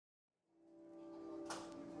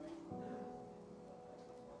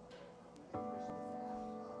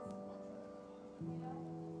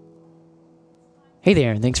Hey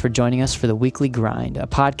there, and thanks for joining us for the Weekly Grind, a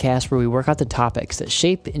podcast where we work out the topics that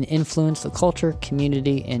shape and influence the culture,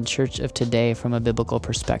 community, and church of today from a biblical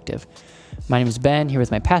perspective. My name is Ben, here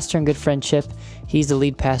with my pastor and good friend Chip. He's the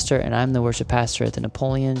lead pastor, and I'm the worship pastor at the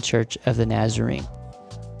Napoleon Church of the Nazarene.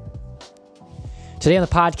 Today on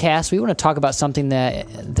the podcast, we want to talk about something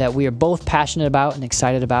that we are both passionate about and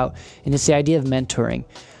excited about, and it's the idea of mentoring.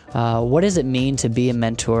 What does it mean to be a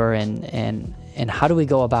mentor, and how do we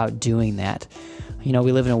go about doing that? You know,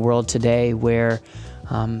 we live in a world today where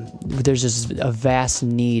there's just a vast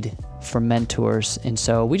need for mentors, and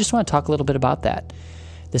so we just want to talk a little bit about that.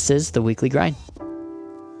 This is the Weekly Grind.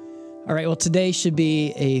 All right, well, today should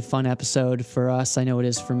be a fun episode for us. I know it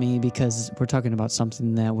is for me because we're talking about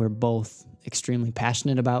something that we're both extremely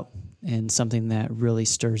passionate about and something that really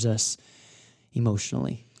stirs us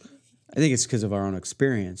emotionally. I think it's because of our own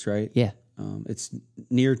experience, right? Yeah. It's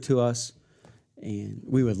near to us, and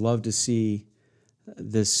we would love to see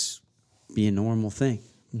this be a normal thing.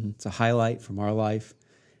 Mm-hmm. It's a highlight from our life.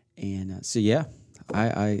 And I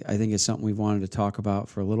think it's something we've wanted to talk about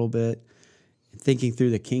for a little bit. Thinking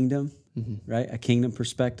through the kingdom, right? A kingdom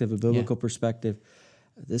perspective, a biblical perspective.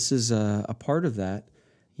 This is a part of that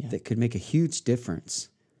that could make a huge difference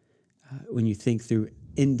when you think through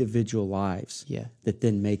individual lives that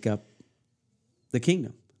then make up the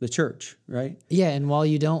kingdom, the church, right? Yeah, and while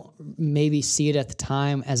you don't maybe see it at the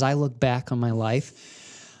time, as I look back on my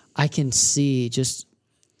life, I can see just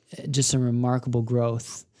a remarkable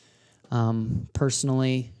growth,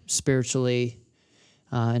 personally, spiritually,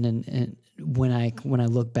 and when I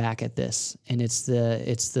look back at this, and it's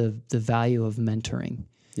the value of mentoring.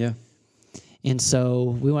 Yeah. And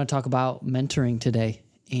so we want to talk about mentoring today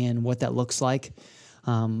and what that looks like,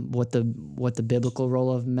 what the biblical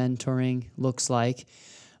role of mentoring looks like.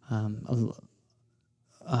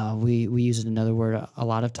 We use another word a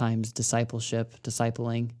lot of times,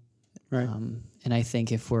 discipling. Right. And I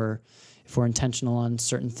think if we're intentional on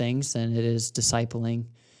certain things, then it is discipling,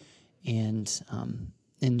 and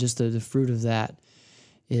just the fruit of that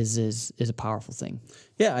is a powerful thing.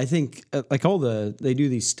 Yeah, I think they do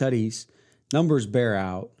these studies, numbers bear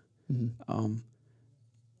out. Mm-hmm.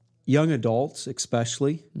 Young adults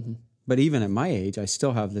especially, but even at my age, I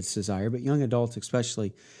still have this desire, but young adults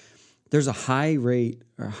especially, there's a high rate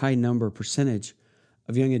or high percentage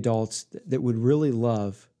of young adults that would really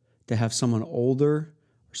love to have someone older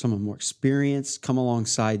or someone more experienced come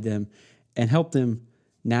alongside them and help them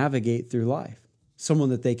navigate through life. Someone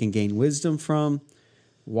that they can gain wisdom from,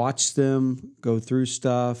 watch them go through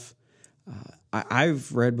stuff.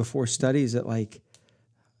 I've read before studies that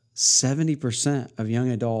 70% of young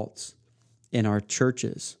adults in our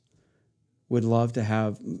churches would love to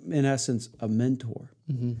have, in essence, a mentor.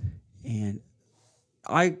 Mm-hmm. And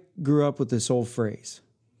I grew up with this old phrase,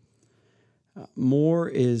 more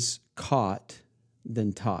is caught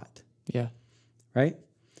than taught. Yeah. Right?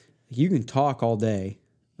 You can talk all day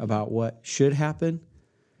about what should happen,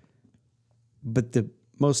 but the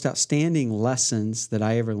most outstanding lessons that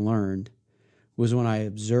I ever learned was when I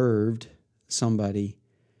observed somebody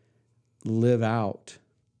live out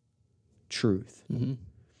truth. Mm-hmm.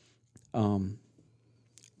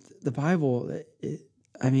 The Bible,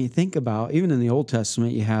 think about, even in the Old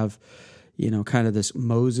Testament, you have, kind of this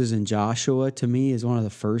Moses and Joshua, to me, is one of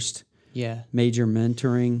the first major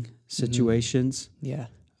mentoring situations. Mm-hmm. Yeah.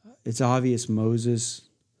 It's obvious Moses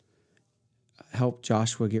helped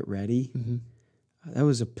Joshua get ready. Mm-hmm. That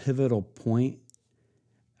was a pivotal point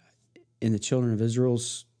in the children of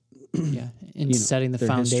Israel's setting the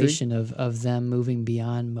foundation of them moving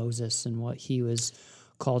beyond Moses and what he was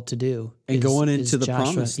called to do, and going into the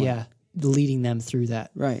Joshua, promised land. Leading them through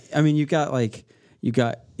that. Right. I mean, you got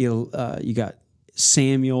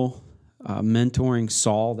Samuel mentoring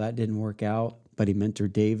Saul. That didn't work out, but he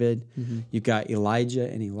mentored David. Mm-hmm. You've got Elijah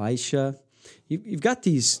and Elisha. You've got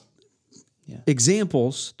these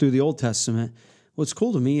examples through the Old Testament. What's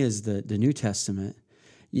cool to me is the New Testament.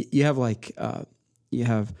 You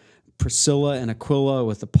have Priscilla and Aquila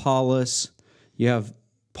with Apollos. You have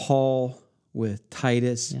Paul with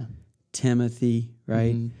Titus, Timothy,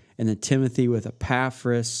 right? Mm-hmm. And then Timothy with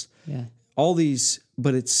Epaphras. Yeah. All these,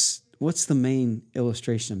 but what's the main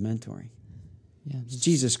illustration of mentoring? Yeah. It's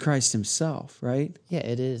Jesus Christ himself, right? Yeah,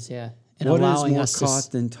 it is, yeah. And what is more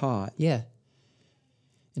caught than taught? Yeah.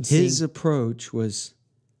 And his approach was,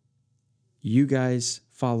 you guys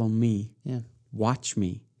follow me. Yeah. Watch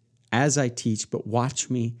me as I teach, but watch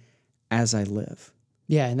me as I live.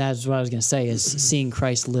 Yeah, and that's what I was going to say, is seeing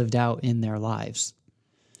Christ lived out in their lives.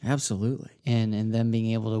 Absolutely. And them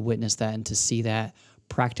being able to witness that and to see that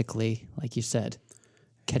practically, like you said,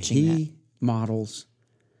 catching that. He models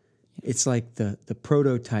It's like the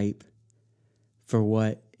prototype for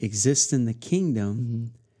what exists in the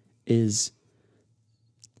kingdom is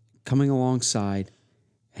coming alongside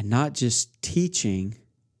and not just teaching,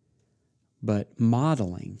 but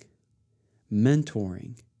modeling,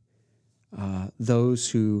 mentoring those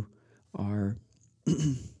who are,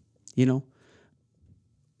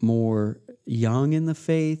 more young in the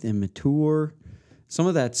faith and mature. Some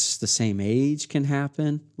of that's the same age can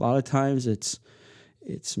happen. A lot of times it's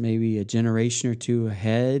maybe a generation or two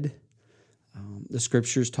ahead. The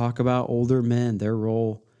scriptures talk about older men, their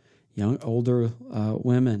role, older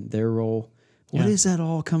women, their role. What is that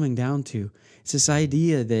all coming down to? It's this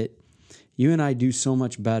idea that you and I do so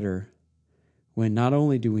much better when not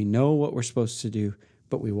only do we know what we're supposed to do,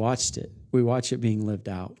 but we watched it. We watch it being lived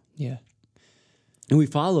out. Yeah. And we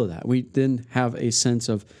follow that. We then have a sense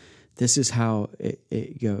of this is how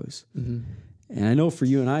it goes. Mm-hmm. And I know for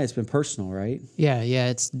you and I, it's been personal, right? Yeah.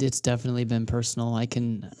 It's definitely been personal. I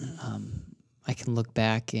can look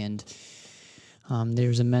back and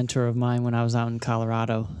there's a mentor of mine when I was out in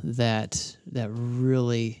Colorado that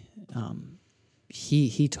really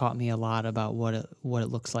he taught me a lot about what it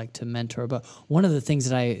looks like to mentor. But one of the things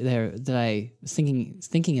that I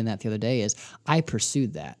thinking in that the other day is I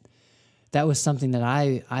pursued that. That was something that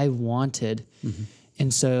I wanted,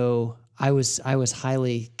 and so I was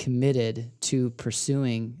highly committed to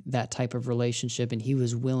pursuing that type of relationship, and he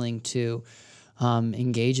was willing to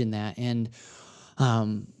engage in that. And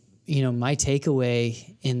my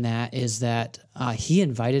takeaway in that is that he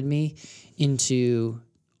invited me into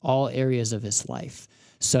all areas of his life.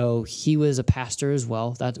 So he was a pastor as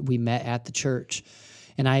well. That we met at the church.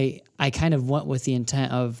 And I kind of went with the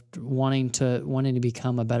intent of wanting to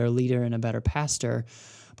become a better leader and a better pastor.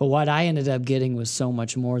 But what I ended up getting was so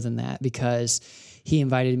much more than that, because he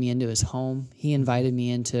invited me into his home. He invited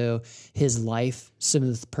me into his life, some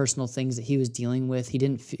of the personal things that he was dealing with. He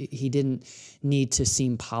didn't need to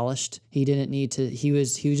seem polished. He didn't need to. He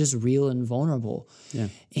was just real and vulnerable. Yeah.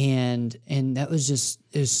 And that was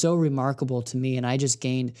it was so remarkable to me, and I just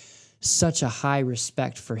gained such a high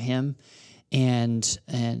respect for him. And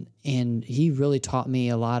he really taught me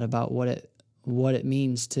a lot about what it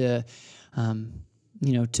means to,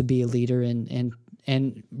 to be a leader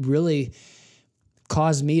and really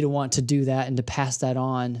caused me to want to do that and to pass that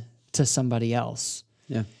on to somebody else.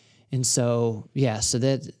 And so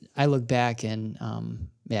that I look back and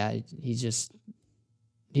he's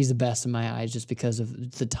the best in my eyes just because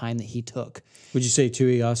of the time that he took. Would you say too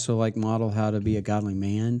he also modeled how to be a godly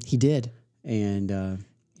man? He did. And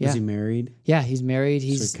was he married? Yeah, he's married.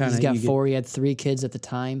 He's got 4. He had 3 kids at the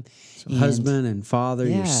time. So husband and father,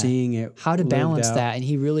 you're seeing it. How to balance that. And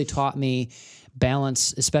he really taught me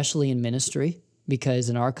balance, especially in ministry, because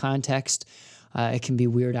in our context, it can be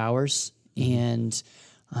weird hours, and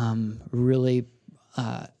really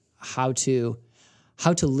how to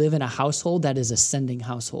live in a household that is a sending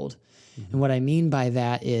household. Mm-hmm. And what I mean by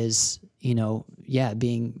that is,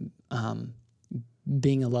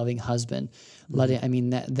 being a loving husband.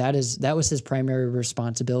 That was his primary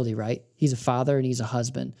responsibility, right? He's a father and he's a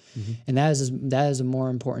husband. Mm-hmm. And that is a more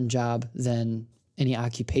important job than any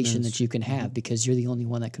occupation that you can have, because you're the only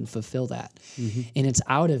one that can fulfill that. Mm-hmm. And it's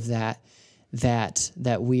out of that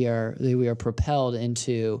we are propelled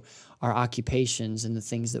into our occupations and the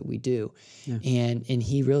things that we do. Yeah. And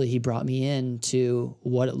he brought me into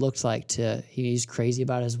what it looks like he's crazy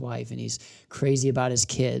about his wife and he's crazy about his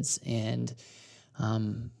kids. And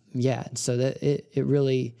so that it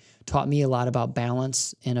really taught me a lot about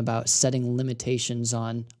balance and about setting limitations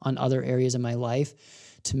on other areas of my life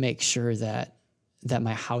to make sure that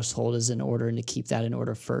my household is in order and to keep that in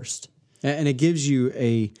order first. And it gives you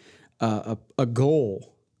a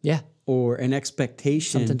goal. Yeah. Or an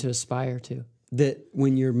expectation. Something to aspire to. That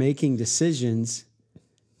when you're making decisions,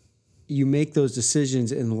 you make those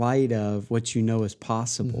decisions in light of what you know is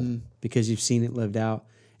possible, because you've seen it lived out,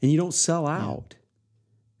 and you don't sell out.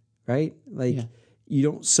 Right? You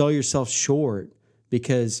don't sell yourself short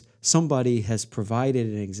because somebody has provided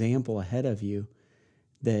an example ahead of you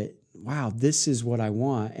that, wow, this is what I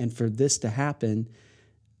want. And for this to happen,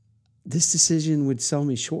 this decision would sell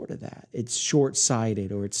me short of that. It's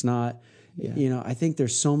short-sighted, or it's not, I think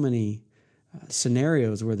there's so many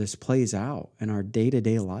scenarios where this plays out in our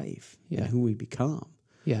day-to-day life and who we become.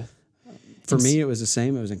 Yeah. For me, it was the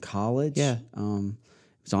same. It was in college. Yeah. It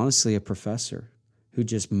was honestly a professor who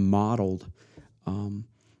just modeled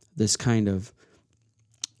this kind of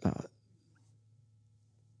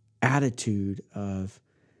attitude of,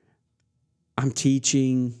 I'm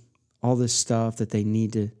teaching all this stuff that they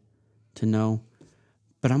need to know,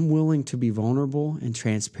 but I'm willing to be vulnerable and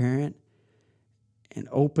transparent and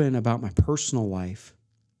open about my personal life,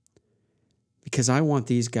 because I want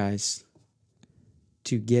these guys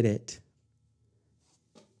to get it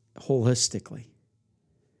holistically.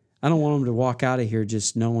 I don't want them to walk out of here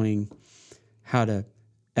just knowing how to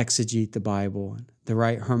exegete the Bible and the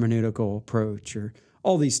right hermeneutical approach or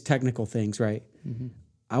all these technical things, right? Mm-hmm.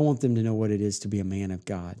 I want them to know what it is to be a man of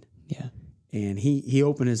God. Yeah. And he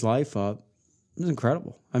opened his life up. It was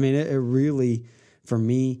incredible. I mean, it really, for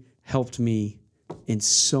me, helped me in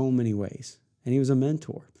so many ways. And he was a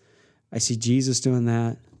mentor. I see Jesus doing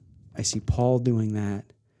that. I see Paul doing that.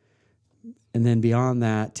 And then beyond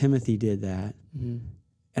that, Timothy did that. Mm-hmm.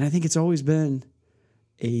 And I think it's always been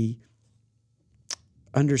a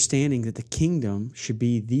understanding that the kingdom should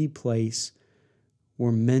be the place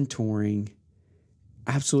where mentoring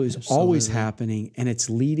absolutely is always happening, and it's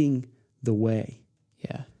leading the way.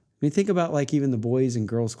 Yeah. I mean, think about like even the Boys and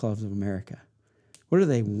Girls Clubs of America. What are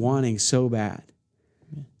they wanting so bad?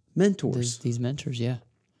 Yeah. Mentors. These mentors, yeah.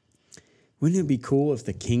 Wouldn't it be cool if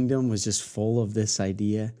the kingdom was just full of this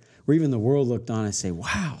idea, where even the world looked on and say,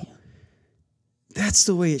 wow, that's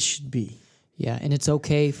the way it should be? Yeah, and it's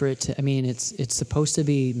okay for it to, I mean, it's supposed to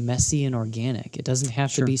be messy and organic. It doesn't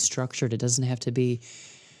have to be structured. It doesn't have to be,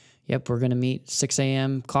 yep, we're going to meet 6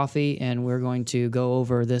 a.m. coffee and we're going to go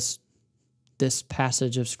over this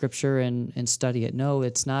passage of Scripture and study it. No,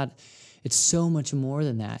 it's not. It's so much more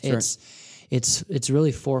than that. That's It's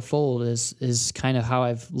really fourfold is kind of how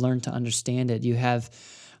I've learned to understand it. You have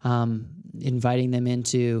inviting them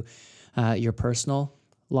into your personal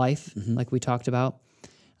life, mm-hmm. like we talked about,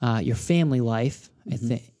 your family life,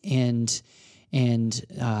 mm-hmm. and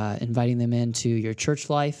inviting them into your church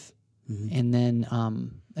life, mm-hmm.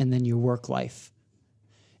 and then your work life,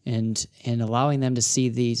 and allowing them to see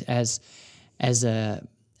these as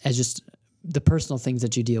just the personal things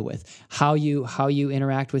that you deal with, how you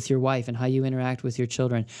interact with your wife and how you interact with your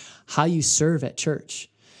children, how you serve at church,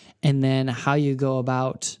 and then how you go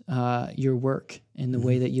about your work and the mm-hmm.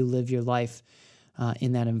 way that you live your life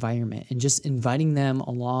in that environment. And just inviting them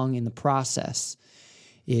along in the process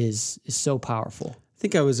is so powerful. I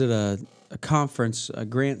think I was at a conference,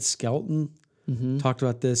 Grant Skelton mm-hmm. talked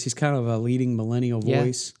about this. He's kind of a leading millennial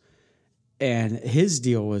voice. And his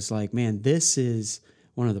deal was like, man, this is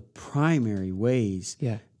one of the primary ways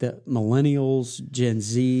that millennials, Gen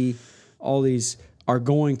Z, all these are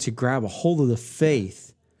going to grab a hold of the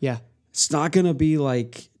faith. Yeah. It's not going to be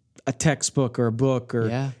like a textbook or a book,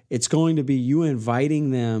 or it's going to be you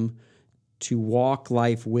inviting them to walk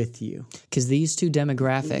life with you. Because these two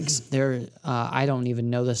demographics, they're I don't even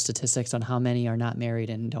know the statistics on how many are not married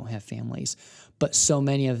and don't have families, but so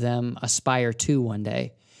many of them aspire to one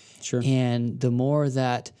day. Sure. And the more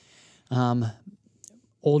that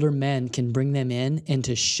older men can bring them in and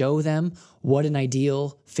to show them what an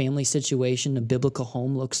ideal family situation, a biblical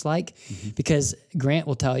home looks like, mm-hmm. because Grant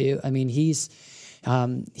will tell you, I mean, he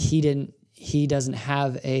doesn't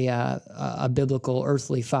have a biblical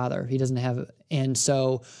earthly father. He doesn't have, and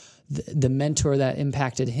so the mentor that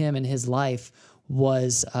impacted him in his life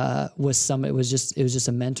was just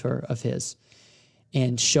a mentor of his,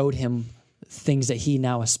 and showed him things that he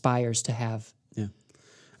now aspires to have. Yeah.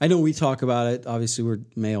 I know we talk about it. Obviously, we're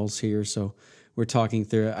males here, so we're talking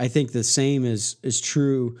through it. I think the same is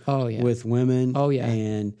true with women. Oh, yeah.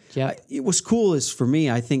 And what's cool is, for me,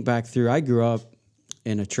 I think back through, I grew up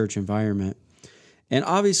in a church environment. And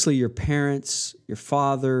obviously your parents, your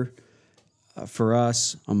father, for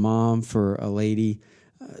us, a mom, for a lady,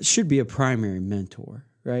 should be a primary mentor,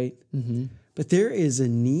 right? Mm-hmm. But there is a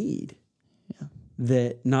need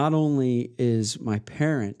that not only is my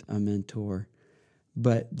parent a mentor,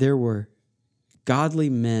 but there were godly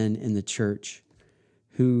men in the church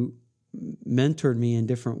who mentored me in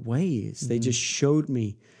different ways. Mm-hmm. They just showed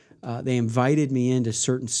me, they invited me into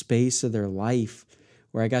certain space of their life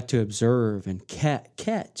where I got to observe and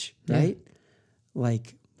catch, right? Yeah.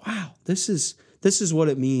 Like, wow, this is what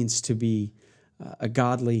it means to be a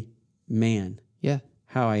godly man. Yeah.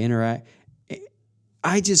 How I interact.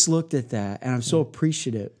 I just looked at that, and I'm so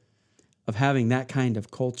appreciative of having that kind of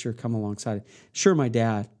culture come alongside it. Sure, my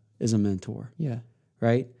dad is a mentor. Yeah.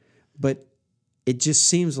 Right? But it just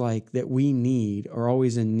seems like that we are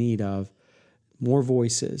always in need of more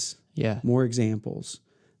voices, more examples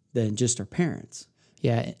than just our parents.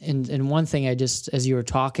 Yeah, and one thing I just, as you were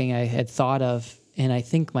talking, I had thought of, and I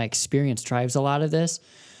think my experience drives a lot of this,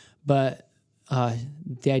 but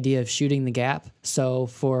the idea of shooting the gap. So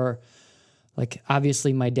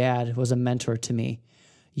obviously my dad was a mentor to me.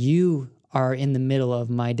 You are in the middle of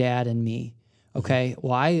my dad and me, okay?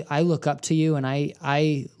 Well, I look up to you, and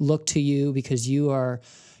I look to you because you're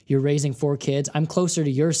you're raising 4 kids. I'm closer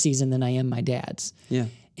to your season than I am my dad's. Yeah.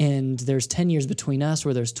 And there's 10 years between us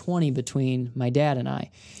where there's 20 between my dad and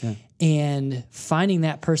I. Yeah. And finding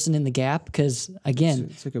that person in the gap, because again,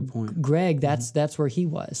 It's a good point. Greg, that's where he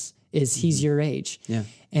was, is he's your age. Yeah.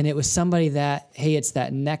 And it was somebody that, hey, it's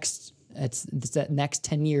that next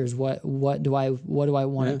 10 years. What do I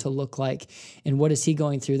want it to look like? And what is he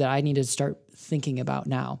going through that I need to start thinking about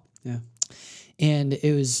now? Yeah. And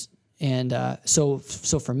it was, so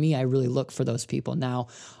for me, I really look for those people. Now,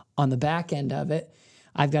 on the back end of it,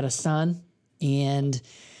 I've got a son, and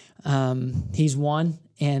he's 1.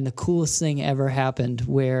 And the coolest thing ever happened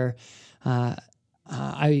where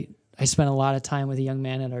I spent a lot of time with a young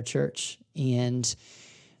man at our church, and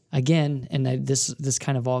again, this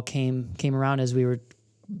kind of all came around as we were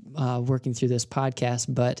working through this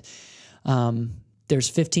podcast, but there's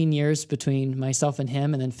 15 years between myself and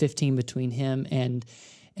him, and then 15 between him and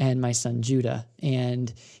my son Judah.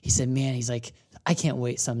 And he said, man, he's like, I can't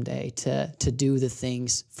wait someday to do the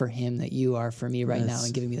things for him that you are for me right now,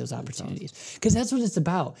 and giving me those opportunities. Because that's what it's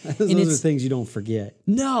about. Those are things you don't forget.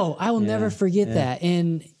 No, I will never forget that.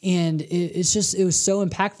 And it was so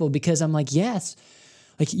impactful, because I'm like, yes,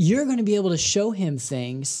 like you're going to be able to show him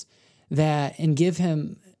things that, and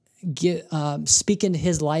speak into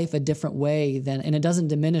his life a different way and it doesn't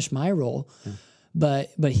diminish my role. Yeah.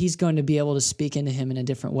 But he's going to be able to speak into him in a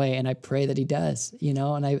different way. And I pray that he does,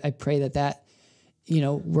 and I pray that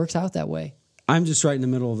works out that way. I'm just right in the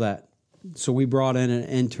middle of that. So we brought in an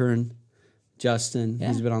intern, Justin. Yeah.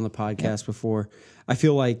 He's been on the podcast before. I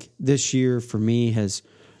feel like this year for me has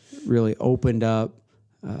really opened up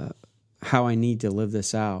how I need to live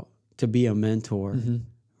this out, to be a mentor,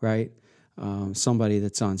 right? Somebody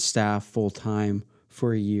that's on staff full time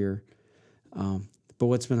for a year. But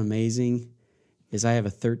what's been amazing is I have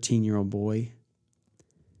a 13-year-old boy,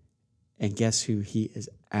 and guess who he is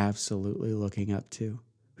absolutely looking up to,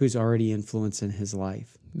 who's already influencing his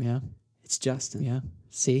life? Yeah. It's Justin. Yeah.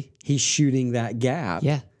 See? He's shooting that gap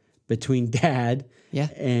between Dad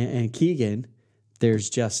and Keegan. There's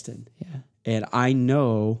Justin. Yeah. And I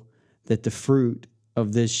know that the fruit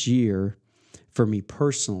of this year, for me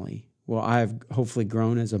personally, well, I've hopefully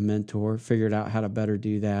grown as a mentor, figured out how to better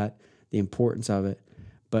do that, the importance of it.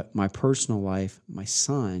 But my personal life, my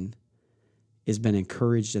son has been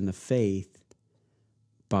encouraged in the faith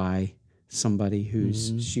by somebody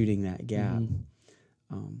who's shooting that gap.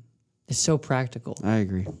 It's so practical. I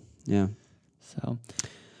agree. Yeah. So,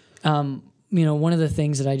 one of the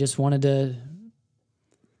things that I just wanted to,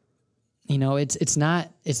 it's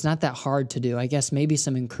not that hard to do. I guess maybe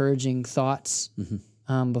some encouraging thoughts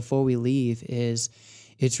before we leave is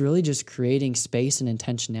it's really just creating space and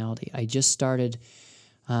intentionality. I just started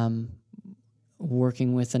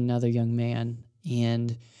working with another young man,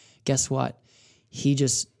 and guess what? He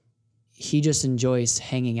just enjoys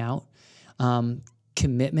hanging out.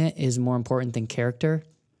 Commitment is more important than character,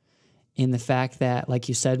 in the fact that, like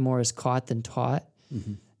you said, more is caught than taught.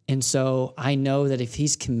 And so I know that if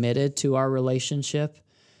he's committed to our relationship,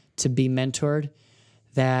 to be mentored,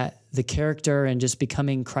 that the character and just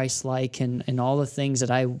becoming Christ-like and all the things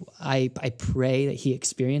that I pray that he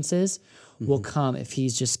experiences will come if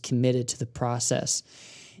he's just committed to the process.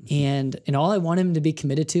 And all I want him to be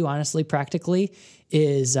committed to, honestly, practically,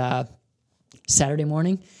 is Saturday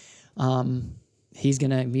morning. He's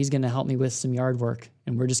gonna help me with some yard work,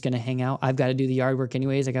 and we're just gonna hang out. I've got to do the yard work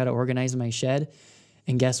anyways. I got to organize my shed,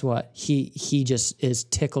 and guess what? He just is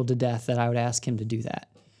tickled to death that I would ask him to do that.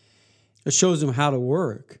 It shows him how to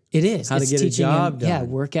work. It is how to get a job done. Yeah,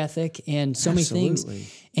 work ethic and so many things.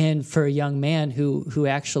 And for a young man who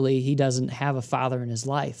actually he doesn't have a father in his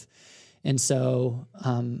life, and so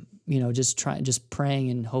just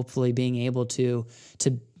praying and hopefully being able to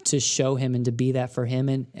show him and to be that for him,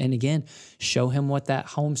 and again show him what that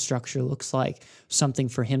home structure looks like, something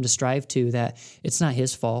for him to strive to, that it's not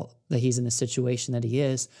his fault that he's in the situation that he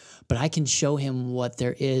is, but I can show him what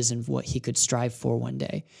there is and what he could strive for one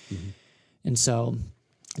day. And so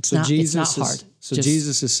it's not hard.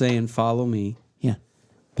 Jesus is saying, follow me. Yeah.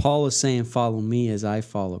 Paul is saying, follow me as I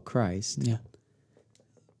follow Christ. Yeah.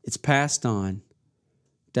 It's passed on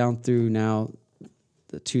down through now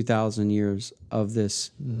the 2,000 years of this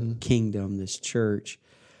kingdom, this church.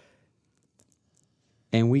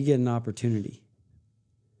 And we get an opportunity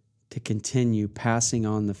to continue passing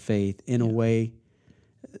on the faith in a way.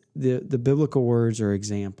 The biblical words are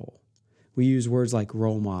example. We use words like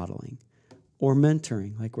role modeling or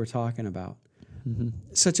mentoring, like we're talking about.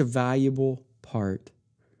 Such a valuable part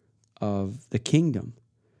of the kingdom.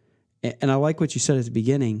 And I like what you said at the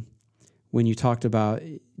beginning when you talked about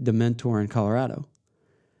the mentor in Colorado.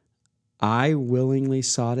 I willingly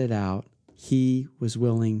sought it out. He was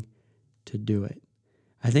willing to do it.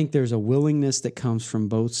 I think there's a willingness that comes from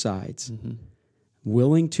both sides.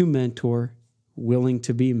 Willing to mentor, willing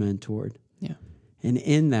to be mentored. Yeah. And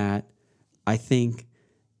in that, I think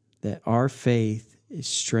that our faith is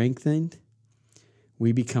strengthened.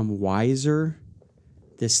 We become wiser.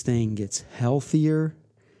 This thing gets healthier.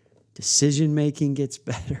 Decision-making gets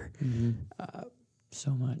better.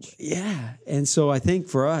 So much. Yeah. And so I think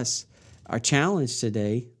for us, our challenge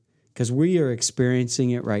today, because we are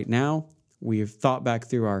experiencing it right now, we have thought back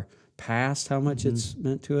through our past, how much it's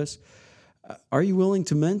meant to us. Are you willing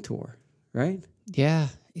to mentor, right? Yeah.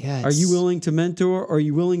 Yeah. Are you willing to mentor, or are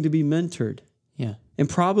you willing to be mentored? Yeah. And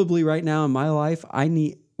probably right now in my life,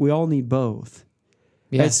 we all need both.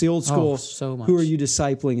 Yeah. It's the old school, so much. who are you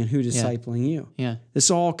discipling and who discipling you? Yeah. This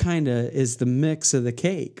all kind of is the mix of the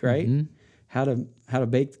cake, right? How to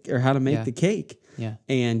bake or how to make the cake. Yeah.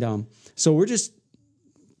 And so we're just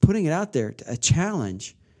putting it out there, a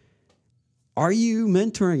challenge. Are you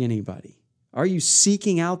mentoring anybody? Are you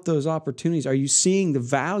seeking out those opportunities? Are you seeing the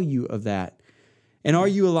value of that? And are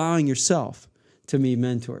you allowing yourself to be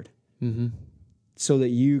mentored so that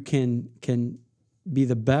you can be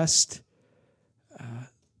the best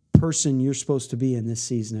person you're supposed to be in this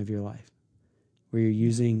season of your life, where you're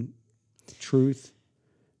using truth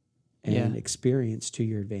and experience to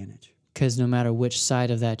your advantage? Because no matter which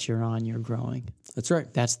side of that you're on, you're growing. That's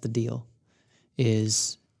right. That's the deal.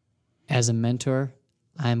 Is as a mentor,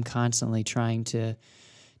 I'm constantly trying to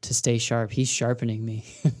stay sharp. He's sharpening me,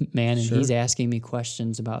 man, and he's asking me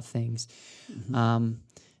questions about things.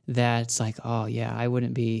 That's like, oh yeah, I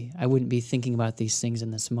wouldn't be thinking about these things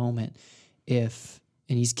in this moment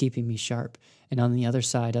and he's keeping me sharp. And on the other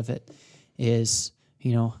side of it is,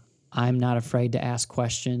 I'm not afraid to ask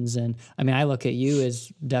questions. And I mean, I look at you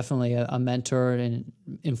as definitely a mentor and an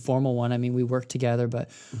informal one. I mean, we work together, but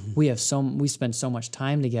we spend so much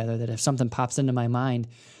time together that if something pops into my mind,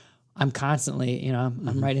 I'm constantly,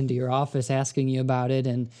 I'm right into your office asking you about it.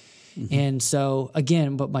 And so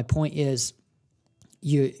again, but my point is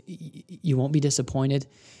you won't be disappointed,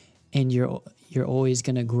 and you're always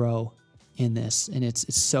going to grow in this. And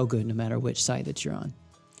it's so good no matter which side that you're on.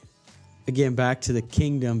 Again, back to the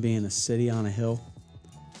kingdom being a city on a hill.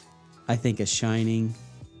 I think a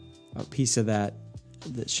piece of that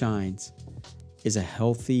shines is a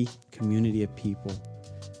healthy community of people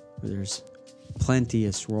where there's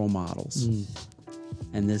plenteous role models.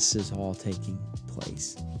 And this is all taking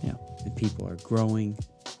place. Yeah. And people are growing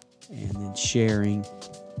and then sharing,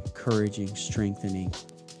 encouraging, strengthening,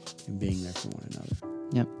 and being there for one another.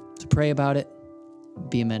 Yep. So pray about it.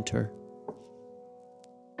 Be a mentor.